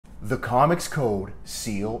The Comics Code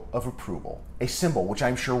Seal of Approval, a symbol which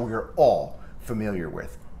I'm sure we are all familiar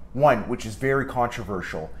with, one which is very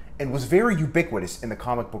controversial and was very ubiquitous in the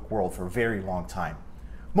comic book world for a very long time.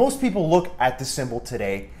 Most people look at the symbol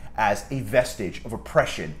today as a vestige of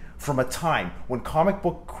oppression from a time when comic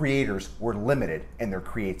book creators were limited in their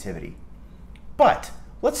creativity. But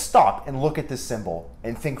let's stop and look at this symbol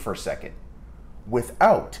and think for a second.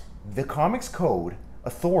 Without the Comics Code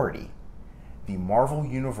Authority, the Marvel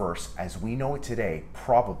Universe as we know it today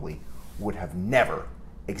probably would have never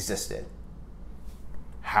existed.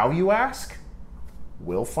 How, you ask?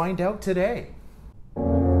 We'll find out today.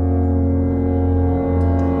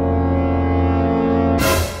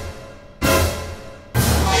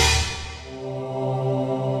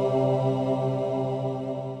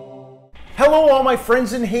 Hello all my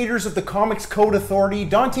friends and haters of the Comics Code Authority,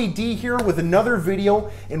 Dante D here with another video,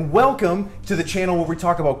 and welcome to the channel where we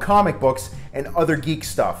talk about comic books and other geek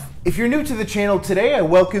stuff. If you're new to the channel today, I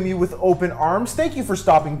welcome you with open arms. Thank you for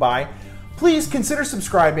stopping by. Please consider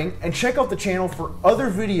subscribing and check out the channel for other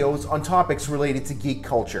videos on topics related to geek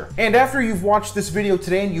culture. And after you've watched this video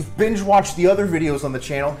today and you've binge watched the other videos on the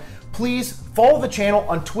channel, please follow the channel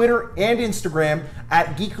on Twitter and Instagram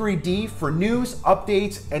at GeekeryD for news,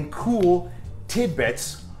 updates, and cool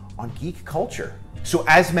tidbits on geek culture. So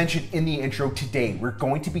as mentioned in the intro, today we're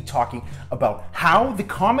going to be talking about how the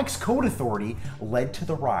Comics Code Authority led to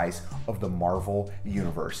the rise of the Marvel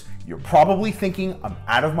Universe. You're probably thinking, I'm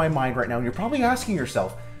out of my mind right now, and you're probably asking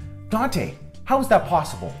yourself, Dante, how is that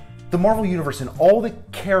possible? The Marvel Universe and all the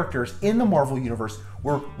characters in the Marvel Universe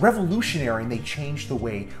were revolutionary and they changed the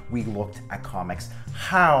way we looked at comics.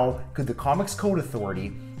 How could the Comics Code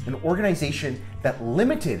Authority, an organization that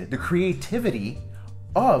limited the creativity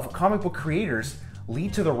of comic book creators,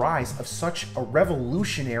 lead to the rise of such a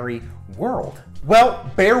revolutionary world? Well,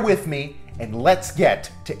 bear with me and let's get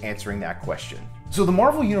to answering that question. So the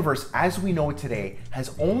Marvel Universe as we know it today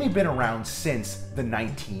has only been around since the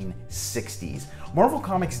 1960s. Marvel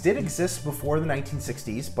Comics did exist before the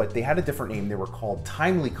 1960s, but they had a different name. They were called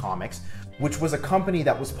Timely Comics, which was a company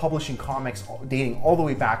that was publishing comics dating all the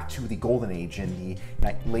way back to the Golden Age in the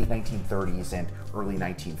late 1930s and early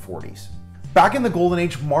 1940s. Back in the Golden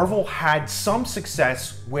Age, Marvel had some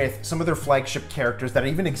success with some of their flagship characters that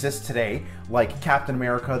even exist today, like Captain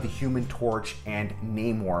America, the Human Torch, and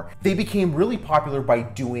Namor. They became really popular by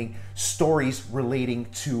doing stories relating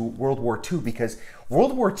to World War II because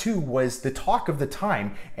World War II was the talk of the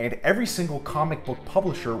time, and every single comic book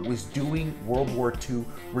publisher was doing World War II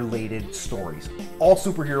related stories. All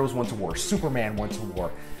superheroes went to war. Superman went to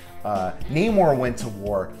war. Namor went to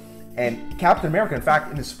war. And Captain America, in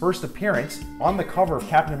fact, in his first appearance, on the cover of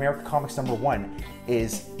Captain America Comics #1,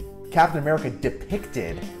 is Captain America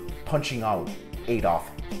depicted punching out Adolf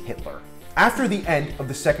Hitler. After the end of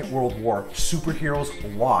the Second World War, superheroes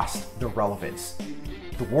lost their relevance.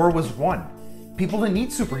 The war was won. People didn't need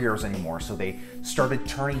superheroes anymore, so they started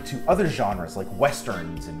turning to other genres like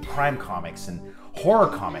westerns and crime comics and horror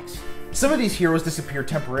comics. Some of these heroes disappeared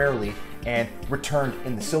temporarily and returned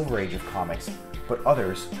in the Silver Age of comics, but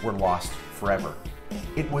others were lost forever.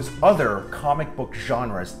 It was other comic book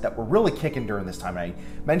genres that were really kicking during this time. I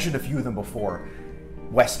mentioned a few of them before.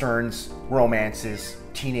 Westerns, romances,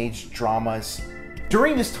 teenage dramas.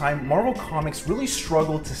 During this time, Marvel Comics really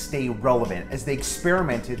struggled to stay relevant as they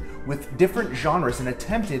experimented with different genres and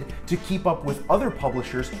attempted to keep up with other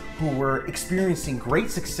publishers who were experiencing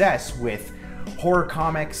great success with horror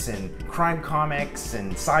comics and crime comics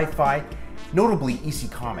and sci-fi, notably EC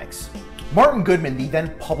Comics. Martin Goodman, the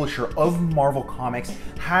then publisher of Marvel Comics,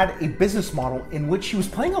 had a business model in which he was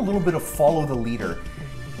playing a little bit of follow the leader.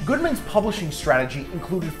 Goodman's publishing strategy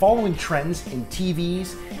included following trends in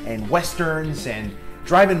TVs and westerns and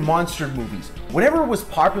drive-in monster movies. Whatever was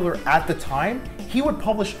popular at the time, he would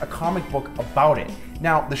publish a comic book about it.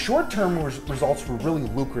 Now, the short-term results were really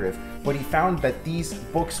lucrative, but he found that these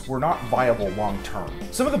books were not viable long-term.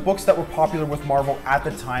 Some of the books that were popular with Marvel at the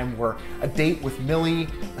time were A Date with Millie,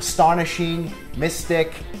 Astonishing,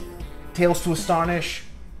 Mystic, Tales to Astonish,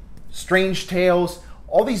 Strange Tales.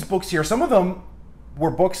 All these books here, some of them were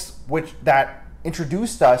books that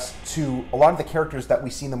introduced us to a lot of the characters that we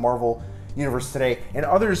see in the Marvel Universe today, and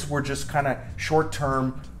others were just kind of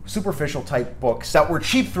short-term, superficial type books that were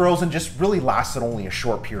cheap thrills and just really lasted only a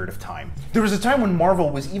short period of time. There was a time when Marvel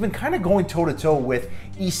was even kind of going toe-to-toe with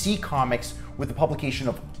EC Comics with the publication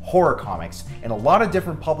of horror comics, and a lot of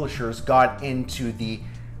different publishers got into the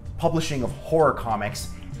publishing of horror comics,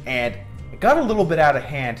 and it got a little bit out of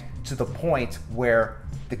hand to the point where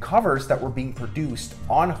the covers that were being produced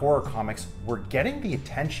on horror comics were getting the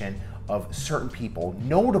attention of certain people,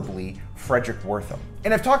 notably Fredric Wertham.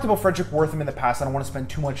 And I've talked about Fredric Wertham in the past. I don't want to spend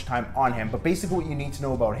too much time on him, but basically what you need to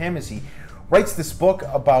know about him is he writes this book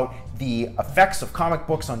about the effects of comic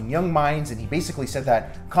books on young minds, and he basically said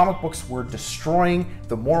that comic books were destroying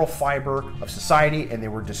the moral fiber of society, and they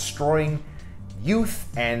were destroying youth,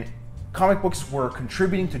 and comic books were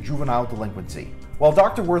contributing to juvenile delinquency. While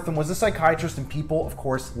Dr. Wertham was a psychiatrist and people, of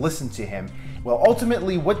course, listened to him, well,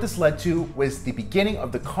 ultimately what this led to was the beginning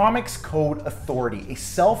of the Comics Code Authority, a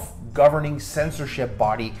self-governing censorship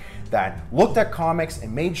body that looked at comics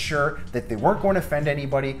and made sure that they weren't going to offend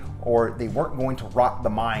anybody or they weren't going to rot the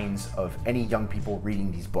minds of any young people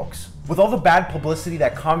reading these books. With all the bad publicity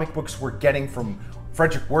that comic books were getting from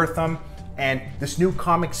Fredric Wertham and this new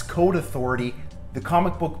Comics Code Authority, the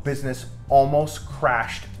comic book business almost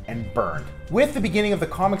crashed and burned. With the beginning of the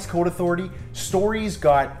Comics Code Authority, stories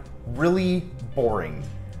got really boring,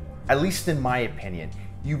 at least in my opinion.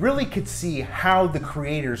 You really could see how the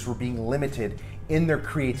creators were being limited in their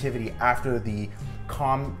creativity after the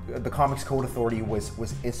Comics Code Authority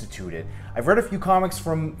was instituted. I've read a few comics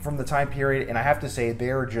from the time period, and I have to say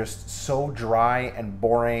they're just so dry and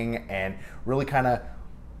boring and really kind of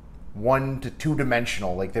 1 to 2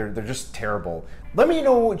 dimensional. Like they're just terrible. Let me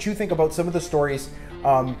know what you think about some of the stories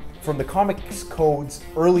from the Comics Code's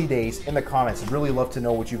early days in the comments. I'd really love to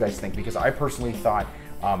know what you guys think, because I personally thought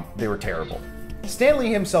they were terrible. Stan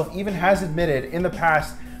Lee himself even has admitted in the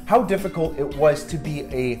past how difficult it was to be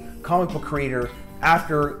a comic book creator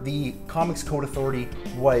after the Comics Code Authority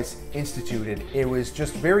was instituted. It was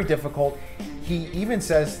just very difficult. He even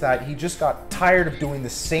says that he just got tired of doing the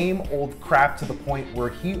same old crap to the point where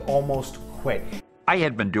he almost quit. I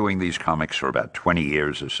had been doing these comics for about 20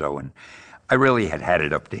 years or so, and I really had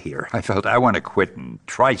it up to here. I felt I want to quit and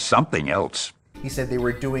try something else. He said they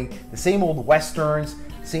were doing the same old westerns,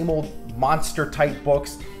 same old monster type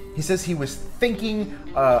books. He says he was thinking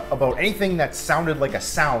about anything that sounded like a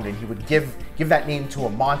sound, and he would give that name to a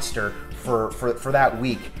monster for that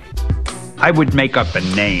week. I would make up a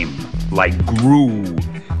name like Gru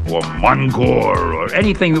or Mungor or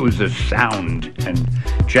anything that was a sound, and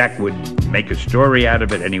Jack would make a story out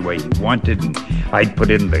of it any way he wanted, and I'd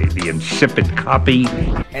put in the insipid copy.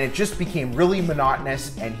 And it just became really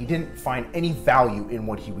monotonous, and he didn't find any value in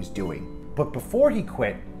what he was doing. But before he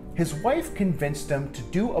quit, his wife convinced him to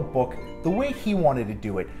do a book the way he wanted to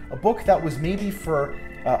do it. A book that was maybe for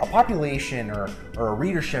a population or a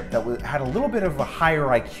readership that had a little bit of a higher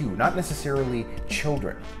IQ, not necessarily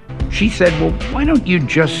children. She said, well, why don't you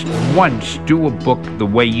just once do a book the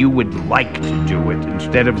way you would like to do it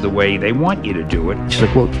instead of the way they want you to do it? She's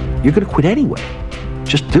like, well, you're going to quit anyway.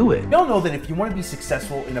 Just do it. We all know that if you want to be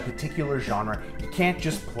successful in a particular genre, you can't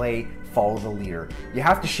just play follow the leader. You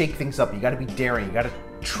have to shake things up. You got to be daring. You got to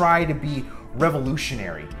try to be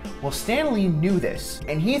revolutionary. Well, Stan Lee knew this,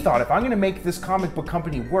 and he thought, if I'm going to make this comic book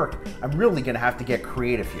company work, I'm really going to have to get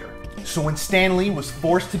creative here. So when Stan Lee was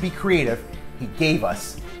forced to be creative, he gave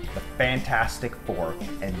us the Fantastic Four,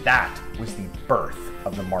 and that was the birth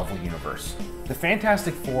of the Marvel Universe. The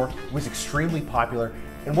Fantastic Four was extremely popular,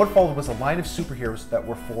 and what followed was a line of superheroes that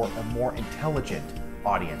were for a more intelligent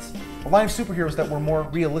audience. A line of superheroes that were more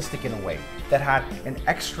realistic in a way, that had an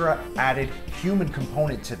extra added human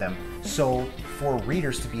component to them, so for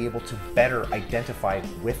readers to be able to better identify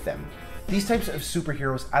with them. These types of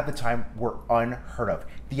superheroes at the time were unheard of.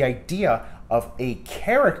 The idea of a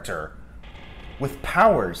character with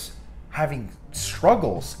powers having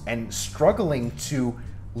struggles and struggling to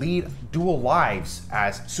lead dual lives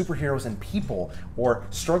as superheroes and people, or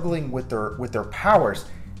struggling with their powers,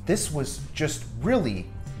 this was just really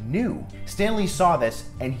new. Stan Lee saw this,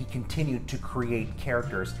 and he continued to create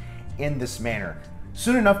characters in this manner.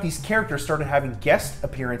 Soon enough, these characters started having guest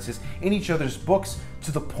appearances in each other's books,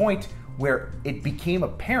 to the point where it became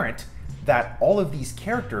apparent that all of these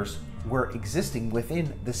characters were existing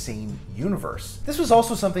within the same universe. This was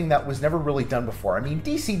also something that was never really done before. I mean,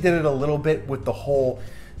 DC did it a little bit with the whole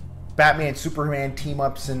Batman, Superman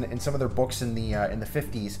team-ups in some of their books in the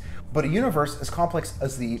 50s, but a universe as complex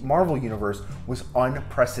as the Marvel Universe was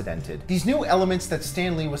unprecedented. These new elements that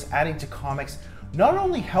Stan Lee was adding to comics not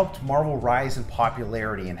only helped Marvel rise in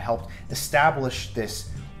popularity and helped establish this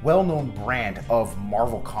well-known brand of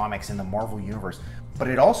Marvel Comics in the Marvel Universe, but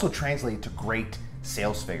it also translated to great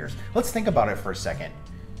sales figures. Let's think about it for a second.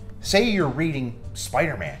 Say you're reading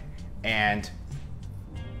Spider-Man, and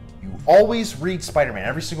you always read Spider-Man.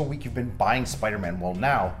 Every single week you've been buying Spider-Man. Well,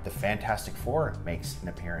 now the Fantastic Four makes an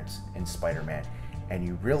appearance in Spider-Man, and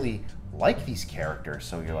you really like these characters,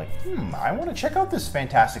 so you're like, I want to check out this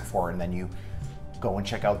Fantastic Four, and then you go and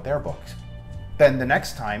check out their books. Then the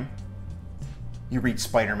next time You read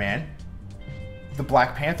Spider-Man, the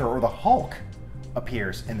Black Panther or the Hulk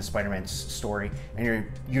appears in the Spider-Man story, and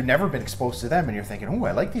you've never been exposed to them, and you're thinking, oh,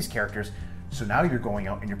 I like these characters. So now you're going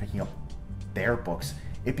out and you're picking up their books.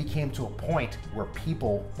 It became to a point where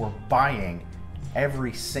people were buying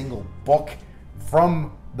every single book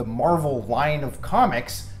from the Marvel line of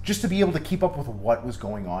comics just to be able to keep up with what was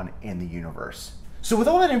going on in the universe. So with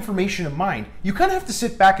all that information in mind, you kind of have to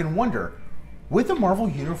sit back and wonder, would the Marvel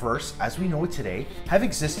Universe, as we know it today, have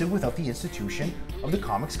existed without the institution of the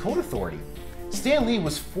Comics Code Authority? Stan Lee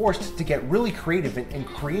was forced to get really creative and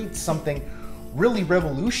create something really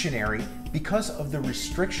revolutionary because of the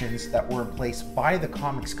restrictions that were in place by the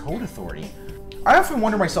Comics Code Authority. I often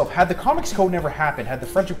wonder myself, had the Comics Code never happened, had the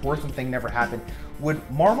Frederick Wertham thing never happened, would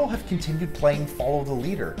Marvel have continued playing follow the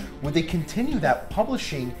leader? Would they continue that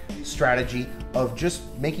publishing strategy of just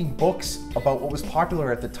making books about what was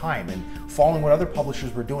popular at the time and following what other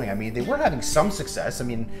publishers were doing? I mean, they were having some success. I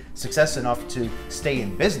mean, success enough to stay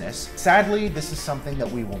in business. Sadly, this is something that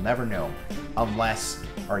we will never know unless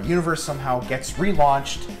our universe somehow gets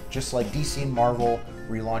relaunched, just like DC and Marvel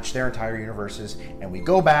relaunch their entire universes, and we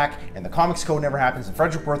go back and the Comics Code never happens and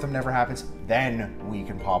Frederick Wertham never happens, then we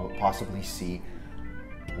can possibly see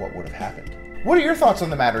what would have happened. What are your thoughts on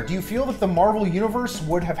the matter? Do you feel that the Marvel Universe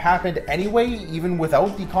would have happened anyway, even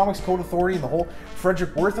without the Comics Code Authority and the whole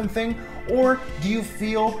Frederick Wertham thing? Or do you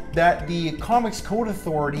feel that the Comics Code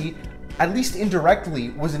Authority, at least indirectly,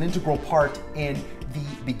 was an integral part in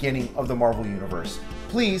the beginning of the Marvel Universe?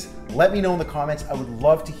 Please let me know in the comments. I would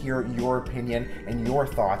love to hear your opinion and your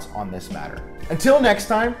thoughts on this matter. Until next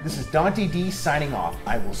time, this is Dante D signing off.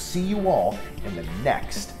 I will see you all in the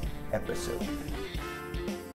next episode.